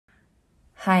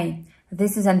Hi,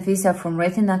 this is Anfisa from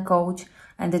RetinaCoach,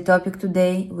 and the topic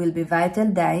today will be vital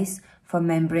dyes for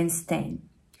membrane stain.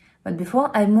 But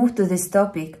before I move to this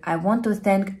topic, I want to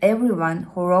thank everyone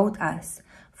who wrote us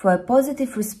for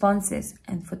positive responses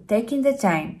and for taking the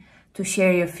time to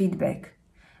share your feedback.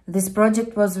 This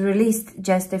project was released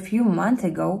just a few months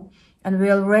ago, and we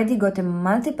already got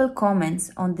multiple comments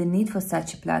on the need for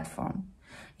such a platform.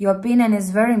 Your opinion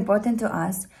is very important to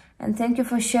us, and thank you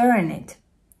for sharing it.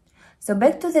 So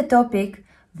back to the topic,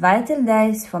 vital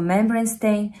dyes for membrane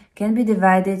stain can be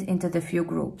divided into the few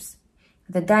groups.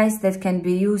 The dyes that can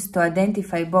be used to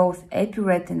identify both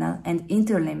epiretinal and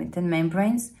interlimited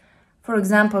membranes, for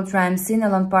example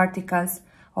triamcinolone particles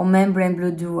or membrane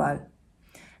blue dual.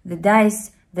 The dyes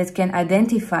that can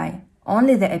identify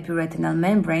only the epiretinal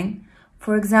membrane,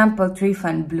 for example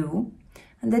trypan blue,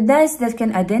 and the dyes that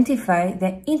can identify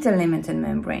the interlimited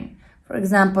membrane, for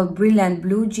example brilliant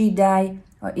blue G dye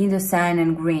or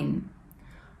indocyanin green.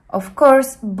 Of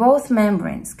course, both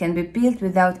membranes can be peeled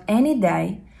without any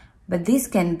dye, but this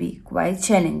can be quite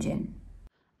challenging.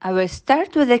 I will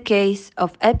start with the case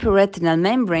of epiretinal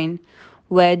membrane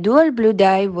where dual blue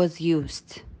dye was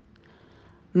used.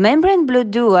 Membrane blue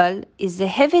dual is a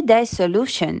heavy dye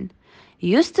solution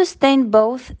used to stain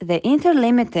both the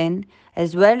interlimited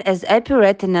as well as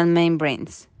epiretinal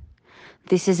membranes.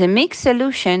 This is a mixed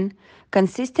solution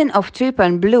consisting of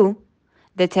trypan blue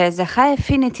that has a high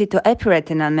affinity to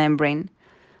epiretinal membrane,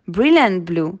 brilliant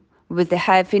blue with a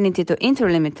high affinity to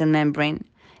interlimited membrane,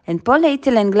 and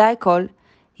polyethylene glycol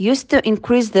used to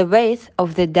increase the weight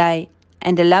of the dye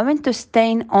and allowing to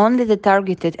stain only the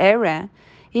targeted area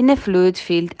in a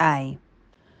fluid-filled eye.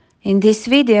 In this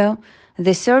video,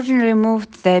 the surgeon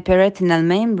removed the epiretinal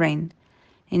membrane,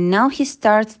 and now he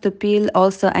starts to peel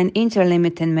also an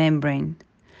interlimited membrane.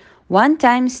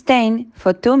 One-time stain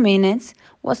for 2 minutes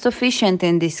was sufficient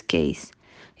in this case.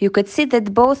 You could see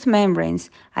that both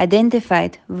membranes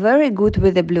identified very good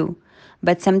with the blue,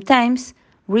 but sometimes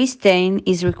restain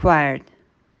is required.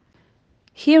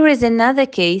 Here is another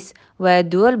case where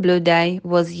dual blue dye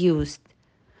was used.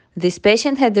 This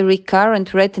patient had a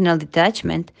recurrent retinal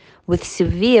detachment with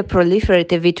severe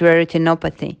proliferative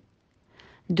vitreoretinopathy.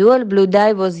 Dual blue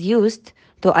dye was used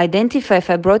to identify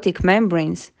fibrotic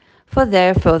membranes for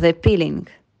their further peeling.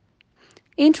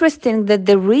 Interesting that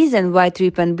the reason why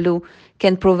trypan blue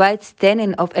can provide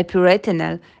staining of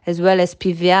epiretinal as well as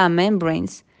PVR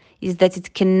membranes is that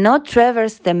it cannot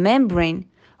traverse the membrane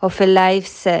of a live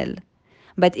cell,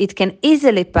 but it can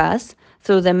easily pass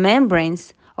through the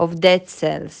membranes of dead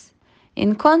cells.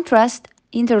 In contrast,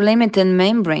 interlimited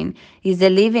membrane is a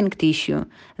living tissue,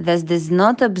 thus does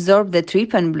not absorb the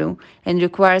trypan blue and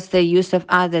requires the use of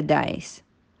other dyes.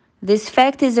 This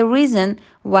fact is a reason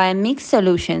why mixed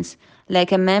solutions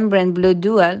like a membrane blue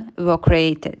dual were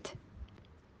created.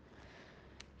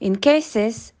 In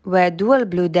cases where dual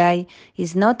blue dye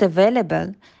is not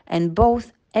available and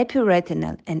both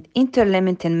epiretinal and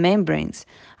interlimited membranes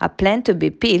are planned to be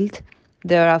peeled,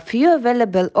 there are few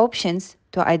available options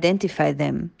to identify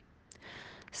them.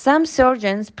 Some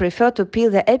surgeons prefer to peel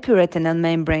the epiretinal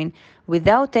membrane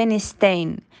without any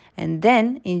stain and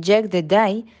then inject the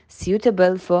dye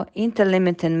suitable for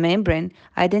interlimited membrane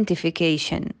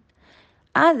identification.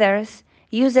 Others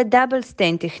use a double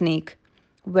stain technique,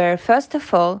 where first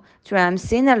of all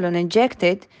triamcinolone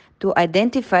injected to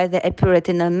identify the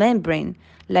epiretinal membrane,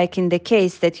 like in the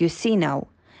case that you see now,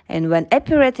 and when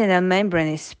epiretinal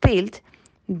membrane is peeled,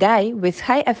 dye with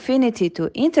high affinity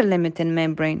to interlimited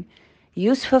membrane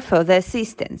used for further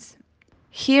assistance.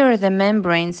 Here the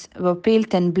membranes were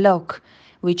peeled en bloc,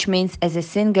 which means as a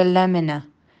single lamina,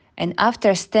 and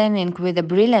after staining with a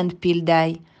brilliant peel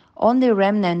dye, only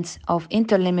remnants of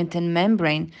interlimited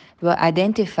membrane were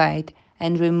identified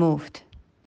and removed.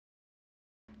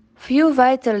 Few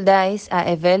vital dyes are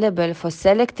available for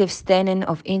selective staining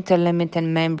of interlimited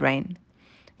membrane.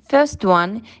 First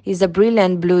one is a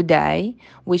brilliant blue dye,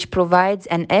 which provides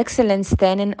an excellent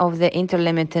staining of the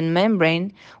interlimited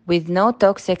membrane with no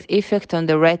toxic effect on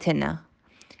the retina.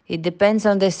 It depends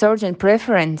on the surgeon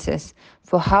preferences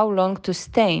for how long to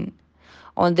stain.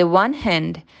 On the one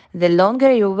hand, the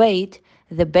longer you wait,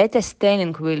 the better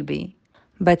staining will be.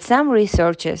 But some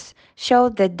researches show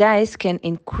that dyes can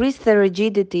increase the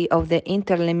rigidity of the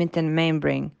interlimited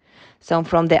membrane. So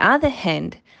from the other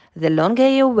hand, the longer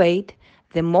you wait,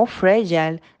 the more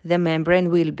fragile the membrane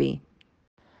will be.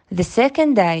 The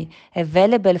second dye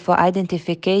available for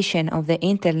identification of the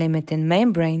interlimited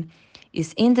membrane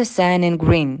is indocyanin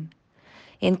green.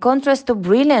 In contrast to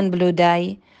brilliant blue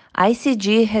dye,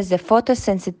 ICG has a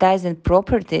photosensitizing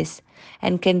properties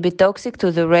and can be toxic to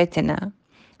the retina.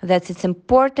 that it's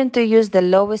important to use the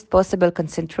lowest possible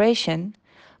concentration,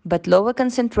 but lower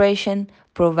concentration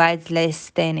provides less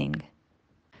staining.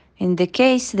 In the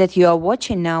case that you are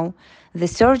watching now, the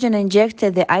surgeon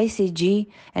injected the ICG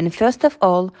and first of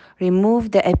all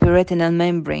removed the epiretinal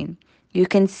membrane. You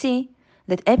can see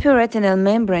that epiretinal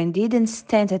membrane didn't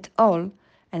stent at all,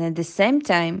 and at the same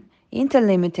time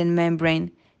interlimiting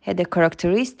membrane had a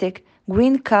characteristic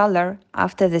green color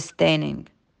after the staining.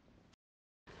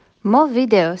 More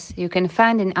videos you can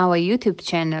find in our YouTube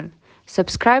channel.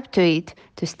 Subscribe to it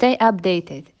to stay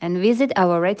updated and visit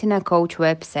our RetinaCoach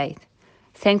website.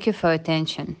 Thank you for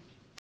attention.